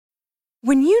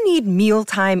When you need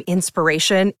mealtime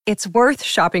inspiration, it's worth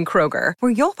shopping Kroger,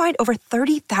 where you'll find over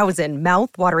 30,000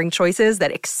 mouth-watering choices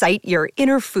that excite your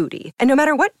inner foodie. And no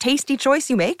matter what tasty choice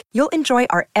you make, you'll enjoy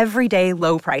our everyday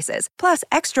low prices, plus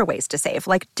extra ways to save,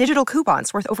 like digital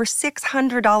coupons worth over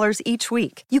 $600 each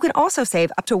week. You can also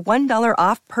save up to $1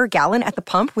 off per gallon at the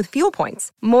pump with fuel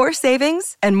points. More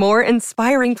savings and more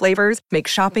inspiring flavors make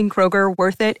shopping Kroger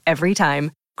worth it every time.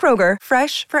 Kroger,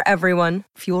 fresh for everyone.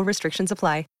 Fuel restrictions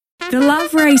apply. The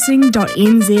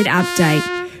LOVERACING.NZ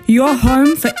update. Your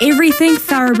home for everything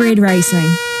thoroughbred racing.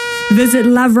 Visit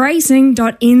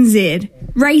LOVERACING.NZ.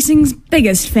 Racing's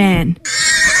biggest fan.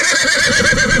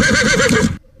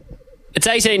 It's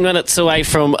 18 minutes away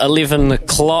from 11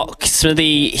 o'clock.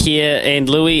 Smithy here and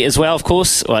Louis as well, of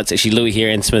course. Well, it's actually Louis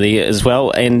here and Smithy as well.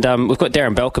 And we've got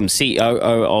Darrin Belcombe,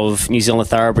 COO of New Zealand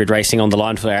Thoroughbred Racing, on the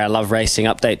line for our Love Racing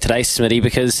update today, Smithy,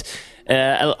 because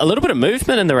a little bit of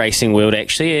movement in the racing world,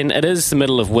 actually, and it is the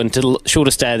middle of winter.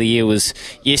 Shortest day of the year was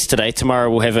yesterday. Tomorrow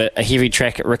we'll have a heavy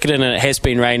track at Riccarton, and it has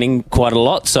been raining quite a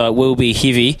lot, so it will be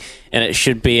heavy, and it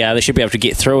should be they should be able to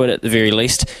get through it at the very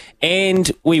least. And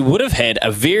we would have had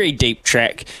a very deep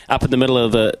track up in the middle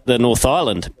of the North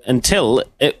Island until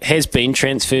it has been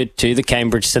transferred to the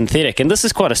Cambridge Synthetic. And this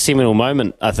is quite a seminal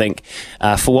moment, I think,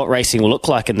 for what racing will look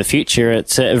like in the future.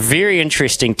 It's a very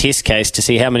interesting test case to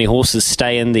see how many horses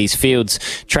stay in these fields.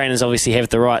 Trainers obviously have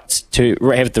the right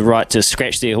to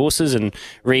scratch their horses and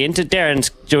re-enter.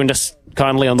 Darren's joined us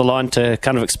kindly on the line to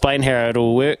kind of explain how it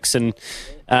all works. And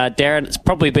Darren, it's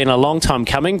probably been a long time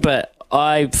coming, but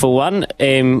I, for one,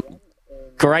 am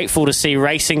grateful to see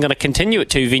racing going to continue at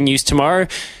two venues tomorrow,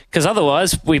 because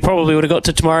otherwise we probably would have got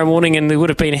to tomorrow morning and there would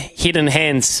have been head in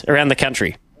hands around the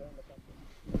country.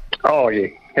 Oh, yeah.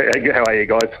 How are you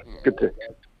guys? Good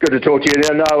to talk to you.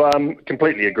 No,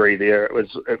 completely agree there. It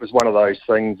was one of those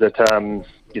things that,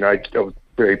 it was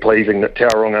very pleasing that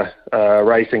Tauranga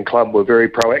Racing Club were very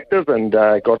proactive and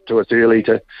got to us early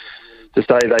to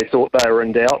say they thought they were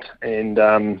in doubt,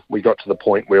 and we got to the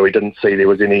point where we didn't see there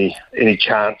was any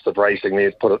chance of racing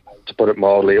there. To put it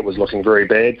mildly, it was looking very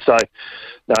bad. So,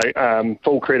 no,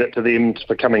 full credit to them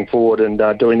for coming forward and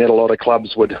doing that. A lot of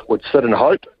clubs would sit and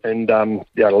hope, and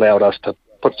it allowed us to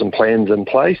put some plans in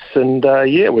place. And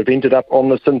we've ended up on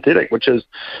the synthetic, which is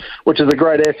a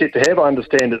great asset to have. I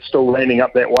understand it's still landing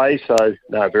up that way, so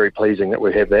no, very pleasing that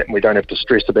we have that, and we don't have to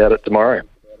stress about it tomorrow.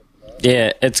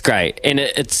 Yeah, it's great. And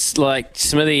it's like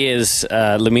Smithy has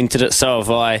lamented it, so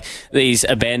have I, these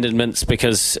abandonments,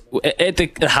 because at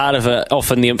the heart of it,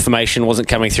 often the information wasn't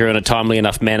coming through in a timely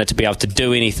enough manner to be able to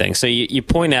do anything. So you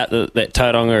point out that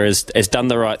Tauranga has done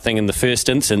the right thing in the first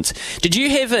instance. Did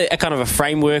you have a kind of a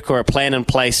framework or a plan in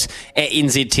place at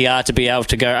NZTR to be able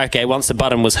to go, okay, once the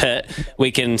button was hit,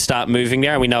 we can start moving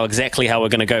now, and we know exactly how we're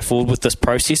going to go forward with this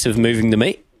process of moving the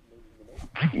meet?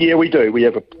 Yeah, we do.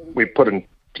 We've put in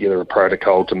together a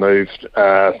protocol to move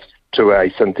to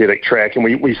a synthetic track, and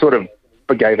we sort of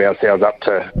gave ourselves up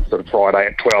to sort of Friday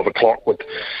at 12 o'clock with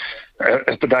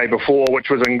the day before, which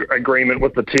was in agreement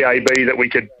with the TAB that we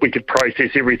could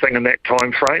process everything in that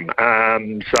time frame.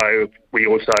 So we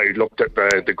also looked at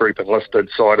the group enlisted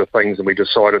side of things, and we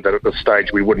decided that at this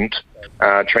stage we wouldn't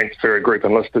transfer a group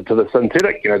enlisted to the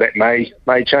synthetic. That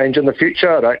may change in the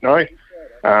future. I don't know.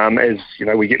 As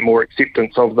we get more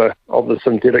acceptance of the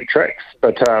synthetic tracks,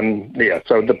 but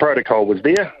so the protocol was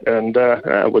there, and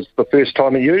it was the first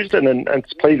time it used, and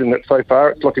it's pleasing that so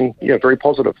far it's looking very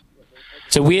positive.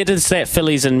 So where does that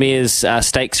Fillies and Mares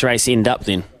stakes race end up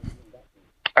then?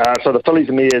 So the Fillies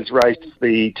and Mares race,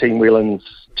 the Team Whelan's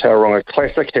Tauranga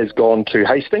Classic, has gone to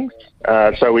Hastings.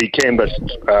 So we canvassed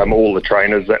all the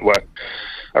trainers that were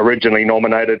originally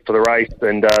nominated for the race,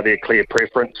 and their clear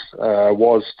preference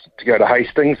was to go to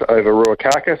Hastings over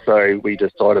Ruakaka, so we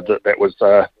decided that was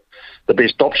the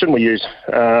best option we used,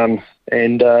 and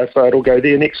so it'll go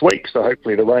there next week, so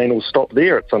hopefully the rain will stop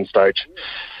there at some stage.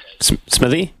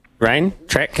 Smithy, rain,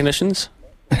 track conditions?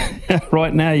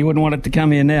 Right now, you wouldn't want it to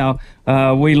come here now.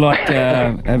 We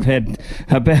have had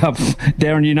about,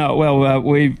 Darren, you know it well,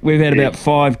 we've had about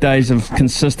 5 days of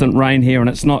consistent rain here, and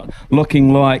it's not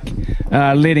looking like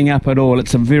letting up at all.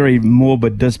 It's a very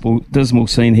morbid, dismal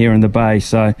scene here in the Bay.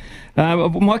 So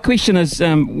my question is,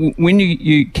 when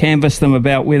you canvass them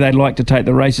about where they'd like to take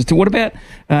the races to, what about,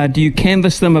 do you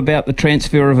canvass them about the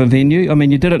transfer of a venue? I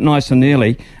mean, you did it nice and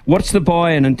early. What's the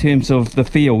buy-in in terms of the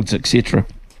fields, etc.?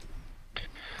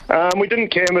 We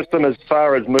didn't canvass them as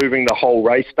far as moving the whole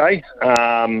race day.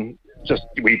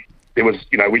 We there was,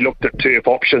 we looked at turf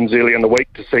options early in the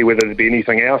week to see whether there'd be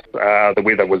anything else. The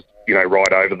weather was,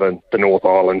 right over the North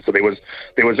Island, so there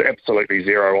was absolutely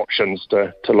zero options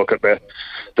to look at the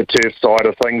turf side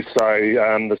of things. So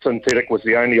the synthetic was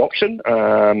the only option.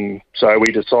 So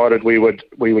we decided we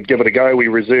would give it a go. We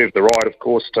reserved the right, of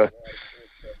course, to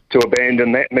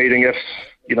abandon that meeting if,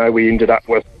 we ended up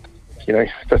with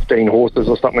 15 horses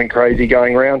or something crazy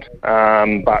going around.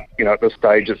 But, at this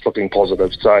stage, it's looking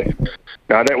positive. So,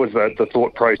 no, that was the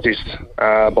thought process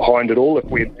behind it all. If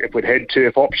we'd had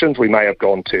turf options, we may have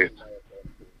gone turf.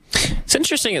 It's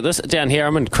interesting at this down here.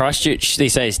 I'm in Christchurch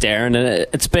these days, Darren, and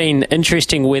it's been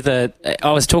interesting weather.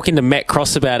 I was talking to Matt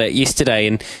Cross about it yesterday,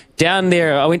 and down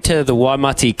there, I went to the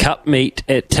Waimati Cup meet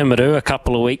at Timaru a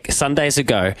couple of Sundays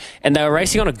ago, and they were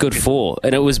racing on a good 4,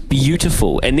 and it was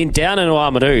beautiful. And then down in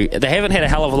Oamaru, they haven't had a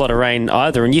hell of a lot of rain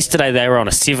either, and yesterday they were on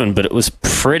a 7, but it was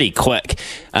pretty quick,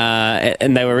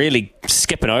 and they were really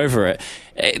skipping over it.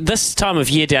 This time of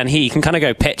year down here, you can kind of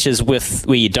go patches with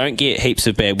where you don't get heaps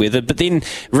of bad weather, but then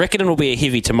Riccarton will be a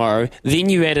heavy tomorrow. Then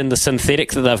you add in the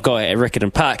synthetic that they've got at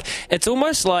Riccarton Park. It's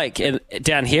almost like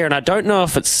down here, and I don't know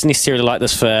if it's necessarily like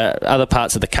this for other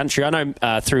parts of the country. I know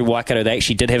through Waikato they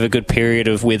actually did have a good period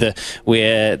of weather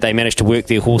where they managed to work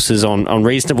their horses on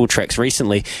reasonable tracks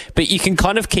recently, but you can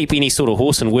kind of keep any sort of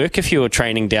horse in work if you're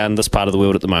training down this part of the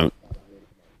world at the moment.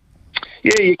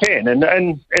 Yeah, you can, and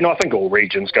I think all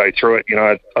regions go through it.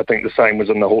 I think the same was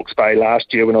in the Hawke's Bay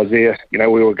last year when I was there. We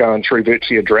were going through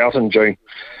virtually a drought in June.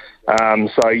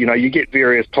 So you get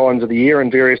various times of the year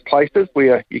in various places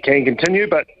where you can continue,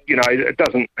 but it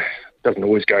doesn't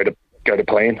always go to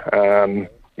plan.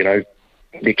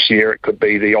 Next year it could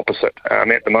be the opposite.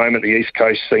 At the moment, the East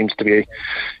Coast seems to be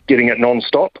getting it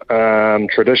non-stop.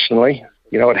 Traditionally,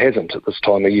 it hasn't at this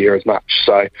time of year as much.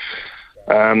 So.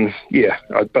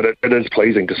 But it is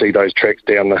pleasing to see those tracks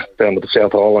down to the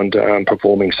South Island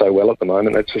performing so well at the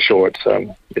moment. That's for sure.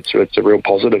 It's a real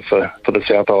positive for the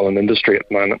South Island industry at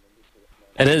the moment.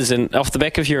 It is, and off the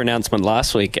back of your announcement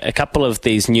last week, a couple of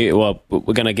these new,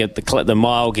 we're going to get the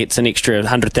mile gets an extra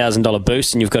 $100,000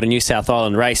 boost, and you've got a new South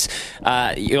Island race.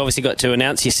 You obviously got to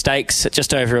announce your stakes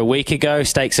just over a week ago,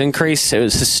 stakes increase. It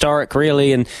was historic,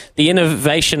 really, and the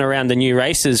innovation around the new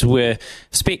races were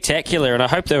spectacular, and I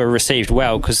hope they were received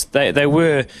well, because they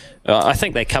were... I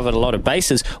think they covered a lot of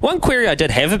bases. One query I did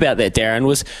have about that, Darren,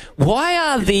 was why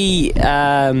are the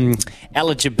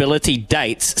eligibility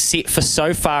dates set for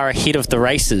so far ahead of the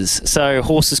races? So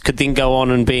horses could then go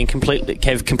on and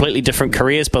have completely different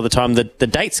careers by the time the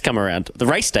dates come around, the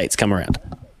race dates come around.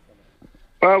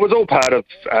 Well, it was all part of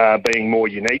being more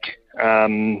unique. We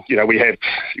have,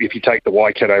 if you take the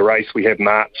Waikato race, we have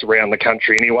marts around the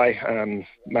country anyway,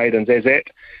 maidens as that.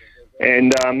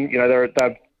 And,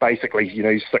 they're basically,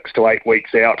 6 to 8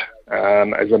 weeks out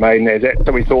as a maiden as that.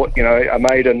 So we thought, a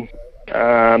maiden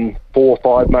 4 or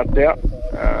 5 months out,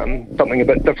 something a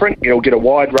bit different. You'll get a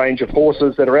wide range of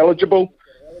horses that are eligible.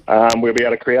 We'll be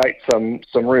able to create some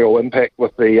real impact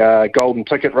with the golden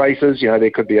ticket races.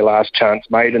 There could be a last chance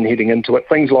maiden heading into it,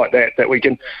 things like that we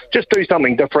can just do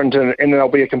something different, and there'll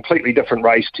be a completely different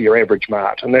race to your average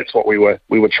mart. And that's what we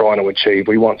were trying to achieve.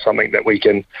 We want something that we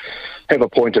can have a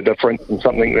point of difference and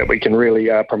something that we can really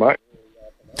promote.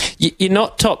 You're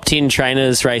not top 10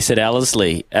 trainers race at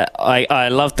Ellerslie. I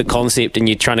love the concept, and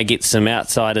you're trying to get some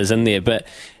outsiders in there, but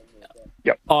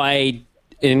yep.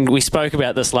 And we spoke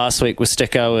about this last week with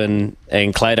Sticko and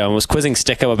Clado, and was quizzing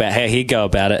Sticko about how he'd go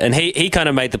about it. And he kind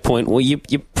of made the point, well,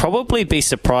 you'd probably be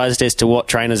surprised as to what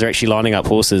trainers are actually lining up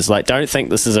horses. Like, don't think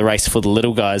this is a race for the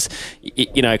little guys,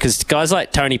 because guys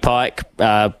like Tony Pike,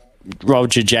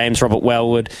 Roger James, Robert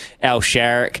Wellwood, Al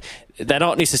Sharrock, they're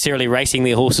not necessarily racing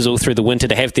their horses all through the winter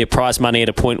to have their prize money at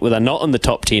a point where they're not in the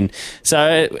top 10.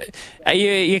 So are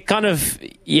you're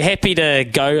happy to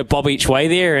go bob each way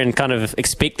there and kind of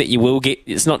expect that you will get,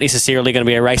 it's not necessarily going to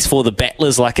be a race for the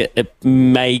battlers like it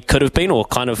could have been or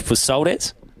kind of was sold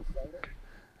as?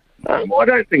 I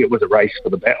don't think it was a race for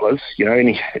the battlers.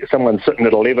 Someone sitting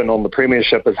at 11 on the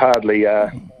premiership is hardly,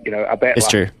 a battler. That's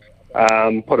true.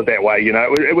 Put it that way,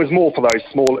 it was more for those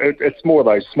it's more of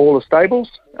those smaller stables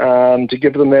to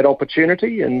give them that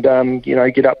opportunity and,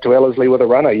 get up to Ellerslie with a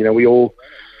runner. We all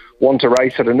want to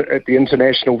race at the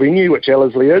international venue, which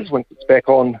Ellerslie is, when it's back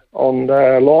on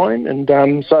line. And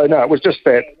so, no, it was just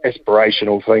that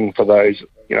aspirational thing for those,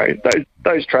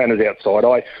 those trainers outside.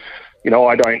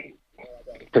 I don't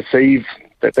perceive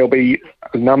that there'll be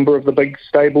a number of the big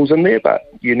stables in there, but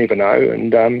you never know.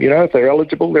 And, if they're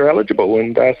eligible,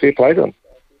 and fair play to them.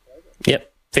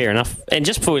 Yep, fair enough. And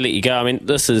just before we let you go, I mean,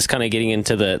 this is kind of getting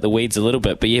into the weeds a little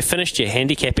bit, but you finished your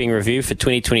handicapping review for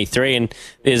 2023, and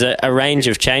there's a range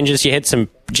of changes. You had some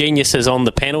geniuses on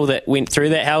the panel that went through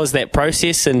that. How was that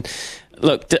process? And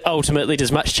look, ultimately,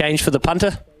 does much change for the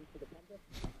punter?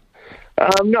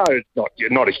 No, it's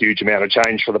not a huge amount of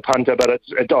change for the punter, but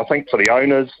I think for the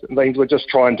owners, things we're just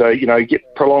trying to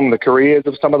prolong the careers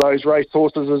of some of those race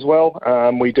horses as well.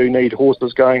 We do need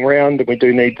horses going round, and we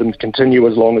do need them to continue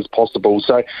as long as possible.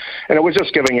 So, and it was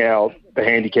just giving the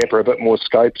handicapper a bit more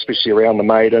scope, especially around the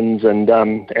maidens, and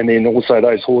then also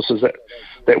those horses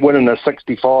that win in the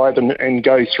 65 and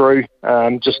go through,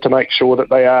 just to make sure that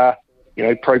they are.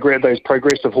 Those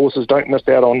progressive horses don't miss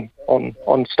out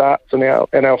on starts in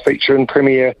our feature and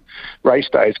premier race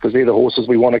days, because they're the horses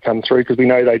we want to come through, because we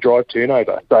know they drive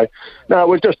turnover. So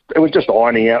no, it was just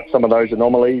ironing out some of those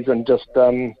anomalies and just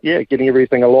getting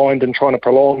everything aligned and trying to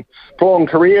prolong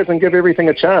careers and give everything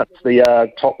a chance.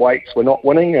 The top weights were not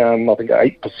winning. I think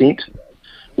 8%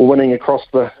 were winning across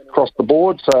the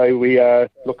board. So we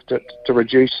looked to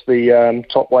reduce the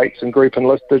top weights and group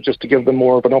enlisted, just to give them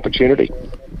more of an opportunity.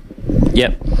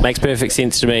 Yep, makes perfect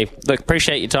sense to me. Look,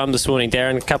 appreciate your time this morning,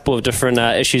 Darrin. A couple of different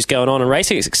issues going on in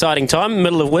racing. It's an exciting time,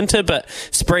 middle of winter, but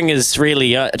spring is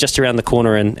really just around the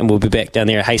corner, and we'll be back down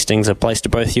there at Hastings, a place to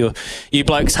both you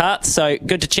blokes' hearts. So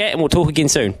good to chat, and we'll talk again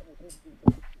soon.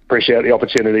 Appreciate the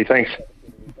opportunity. Thanks.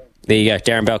 There you go,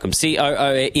 Darrin Belcombe,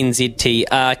 COO at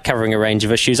NZTR, covering a range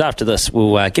of issues. After this,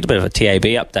 we'll get a bit of a TAB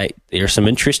update. There are some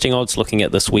interesting odds looking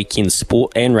at this weekend's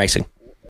sport and racing.